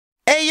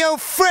Hey yo,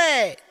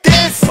 Fred,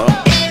 this is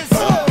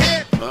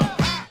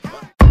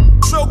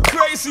so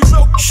crazy,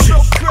 so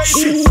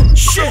crazy,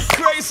 so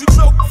crazy,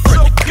 so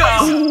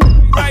crazy.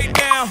 Right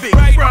now,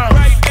 right now,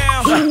 right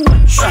now.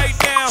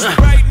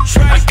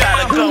 I got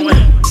it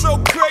going.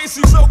 So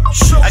crazy, so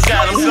I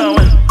got him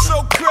going.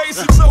 so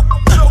crazy, so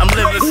I'm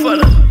living for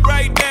the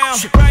right now,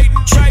 right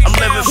I'm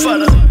living for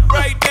the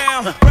right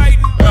now, right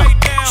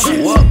now. So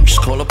up,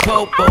 just call a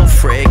popo,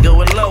 Fred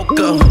going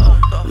loco.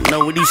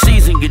 Know what he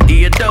sees and get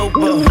the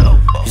adobo.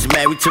 He's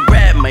married to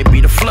rap, might be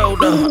the flow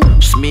though.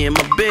 Just me and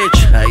my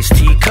bitch, iced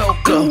tea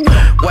cocoa.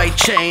 White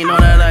chain on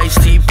that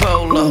iced tea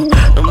polo.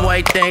 Them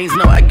white things,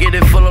 know I get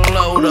it full of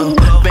low though.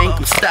 Bank,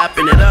 I'm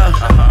stopping it up.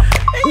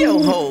 Hey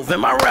yo, Hov,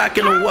 am I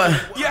rocking or what?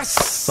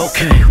 Yes.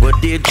 Okay, well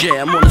dear J,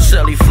 I'm on the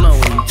celly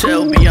flowing.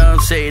 Tell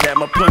Beyonce that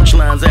my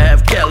punchlines I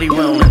have Kelly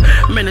rolling.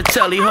 I'm in the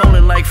telly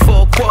holding like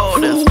 4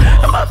 quarters.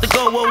 I'm about to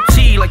go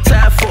OT like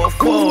tied 4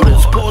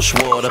 quarters. Porsche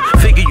water,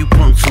 figure you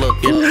punks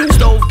looking.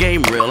 Stove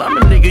game real, I'm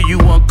a nigga you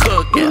want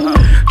cooking.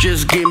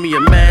 Just give me a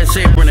mask,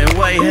 apron and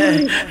white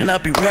hat, and I'll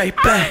be right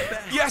back.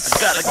 Yes. I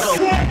gotta go.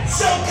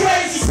 So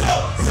crazy, so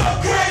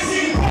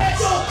crazy,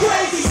 so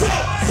crazy, so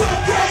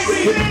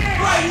crazy.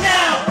 Right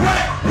now,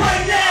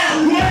 right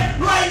now,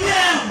 right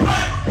now,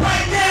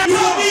 right now.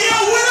 Yo,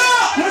 what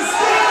up? What's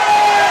good?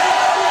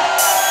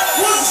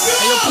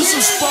 Hey, yo, put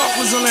some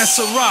sparklers on that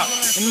Ciroc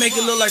and make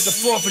it look like the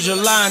 4th of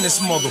July in this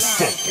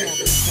motherfucker.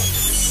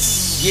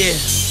 Yeah.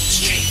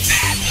 Straight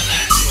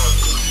fabulous.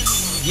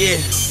 Yeah.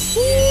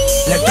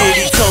 Like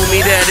Diddy told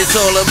me that it's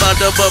all about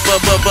the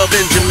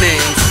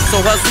Benjamins. So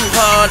hustle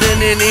hard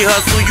and any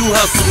hustle you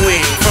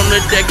hustling. From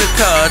the deck of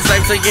cards,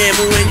 life's a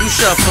gamble when you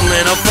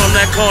shuffling. I'm from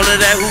that corner,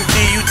 that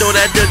hoopty, you throw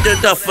that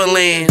duffel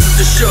in.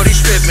 The shorty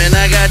stripping,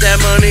 I got that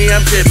money,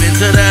 I'm tipping.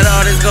 To that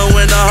artist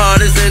going the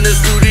hardest in the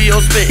studio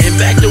spitting.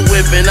 Back to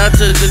whipping, I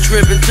took a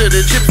trip until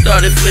the chip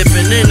started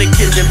flipping. In the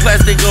kitchen,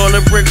 plastic on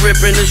the brick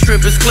ripping, the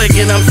strippers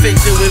clicking. I'm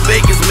fixing with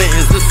baker's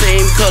mittens, the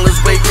same colors,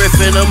 Blake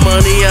Griffin. The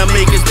money I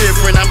make is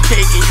different, I'm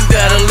caking, you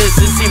gotta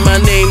listen. See my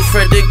name's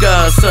Frederico,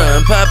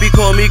 Godson. Poppy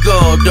call me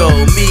Gordo.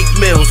 Meek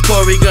Mills,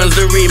 Corey Guns,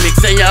 the remix,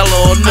 and y'all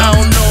all know. I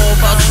don't know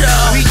about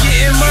y'all. We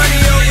getting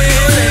money over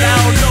here. I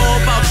don't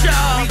know about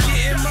y'all. We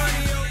getting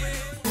money over here.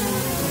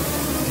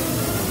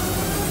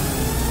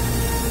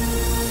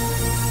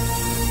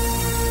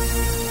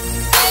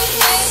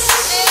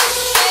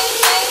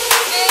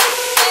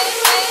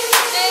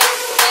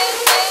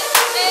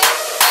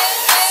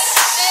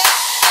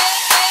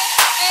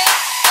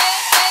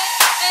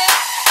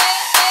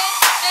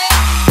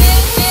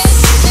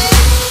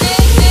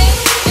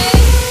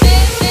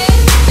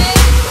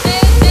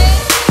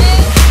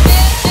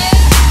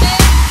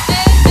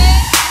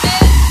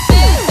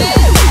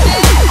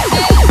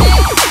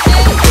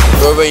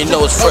 You already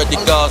know it's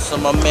Frederico,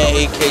 Godson, my man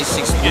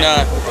AK69.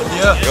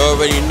 Yeah. You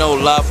already know,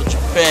 live from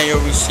Japan. You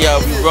already see how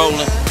we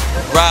rolling,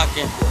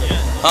 rocking,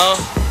 huh?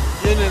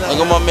 Look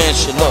at my man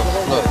shit, look.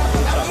 Look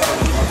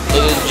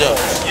at this jump.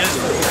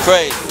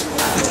 Crazy.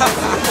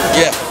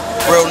 Yeah,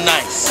 real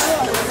nice.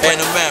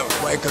 And America.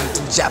 Welcome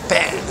to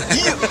Japan.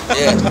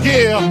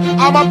 Yeah.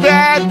 I'm a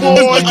bad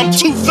boy. I'm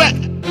too fat.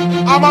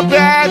 I'm a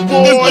bad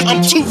boy.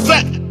 I'm too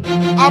fat.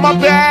 I'm a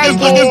bad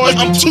boy.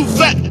 I'm too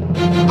fat.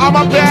 I'm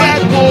a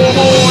bad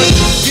boy.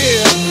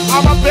 Yeah.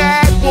 I'm a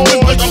bad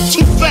boy. I'm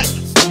too fat.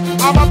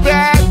 I'm a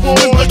bad boy.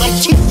 I'm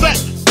too fat.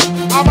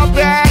 I'm a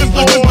bad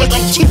boy.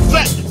 I'm too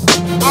fat.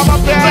 I'm a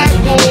bad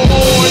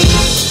boy.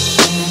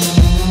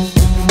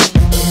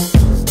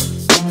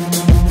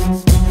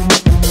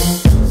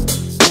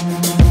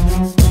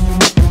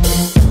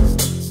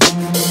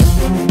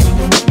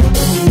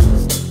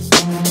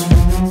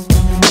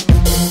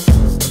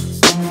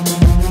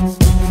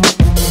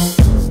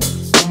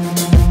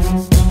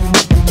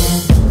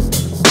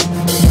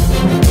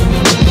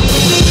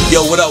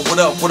 Yo, what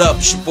up?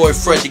 It's your boy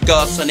Frederico,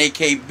 Godson,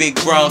 aka Big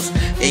Bronx,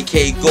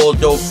 aka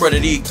Gordo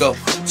Frederico.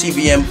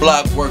 TVN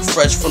Block work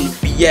fresh from the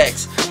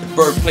BX, the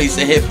birthplace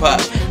of hip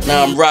hop.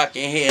 Now I'm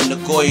rocking here in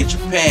Nagoya,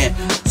 Japan.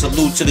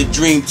 Salute to the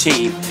Dream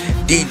Team,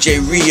 DJ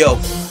Rio.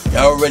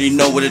 Y'all already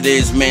know what it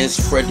is, man. It's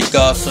Frederico,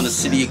 Godson, the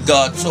City of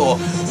God tour.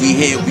 We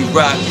here, we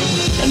rocking.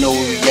 I know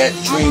where we at.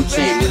 Dream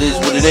Team. It is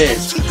what it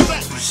is.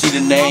 You see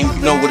the name,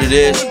 you know what it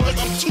is.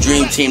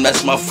 Dream Team,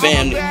 that's my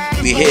family.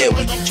 We here,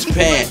 we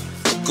Japan.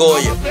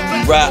 Nagoya, we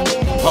rock,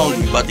 I'm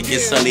hungry, about to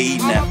get something to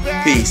eat now.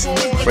 Peace,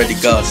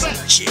 Frederico Godson,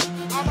 shit.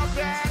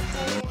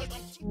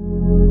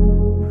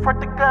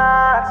 Frederico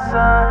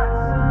Godson,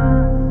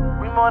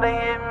 we more than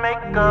hit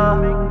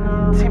maker.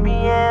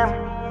 TBM,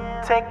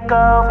 take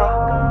over,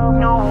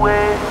 new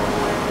way.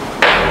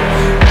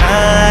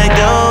 I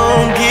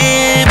don't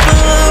give a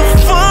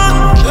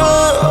fuck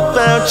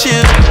about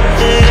you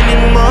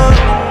anymore.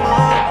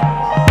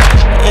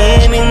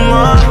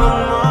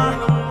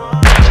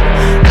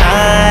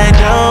 I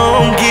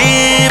don't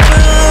give a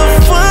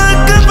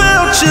fuck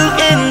about you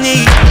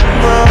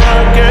anymore,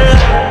 girl.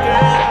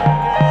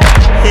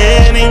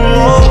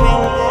 Anymore,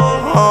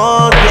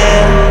 oh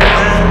yeah.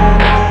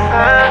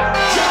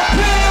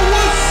 Japan,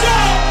 what's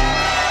up?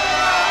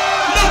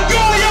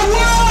 Nagoya,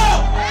 what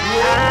up?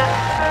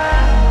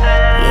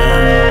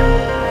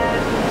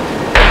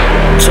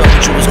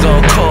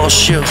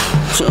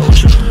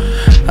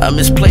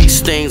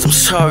 misplaced things, I'm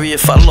sorry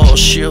if I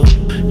lost you.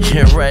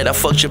 Yeah, right, I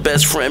fucked your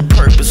best friend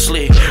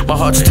purposely. My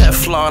heart's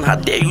Teflon, how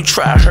dare you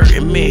try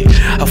hurting me?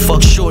 I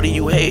fucked shorty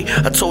you hate,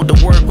 I told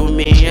her work with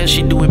me, and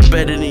she do it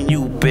better than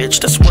you, bitch,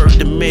 that's word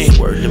to me.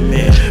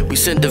 We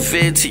sent the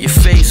vid to your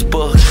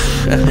Facebook.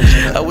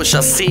 I wish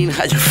I seen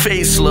how your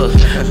face look.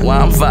 Why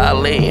I'm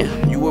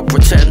violating, you a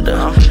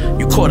pretender.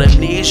 You caught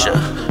amnesia,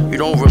 you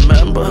don't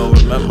remember.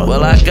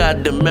 Well, I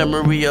got the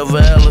memory of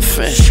an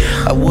elephant.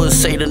 I would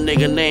say the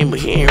nigga name, but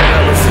he ain't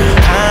relevant.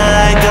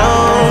 I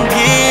don't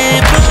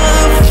give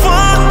a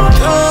fuck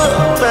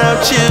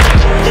about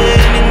you.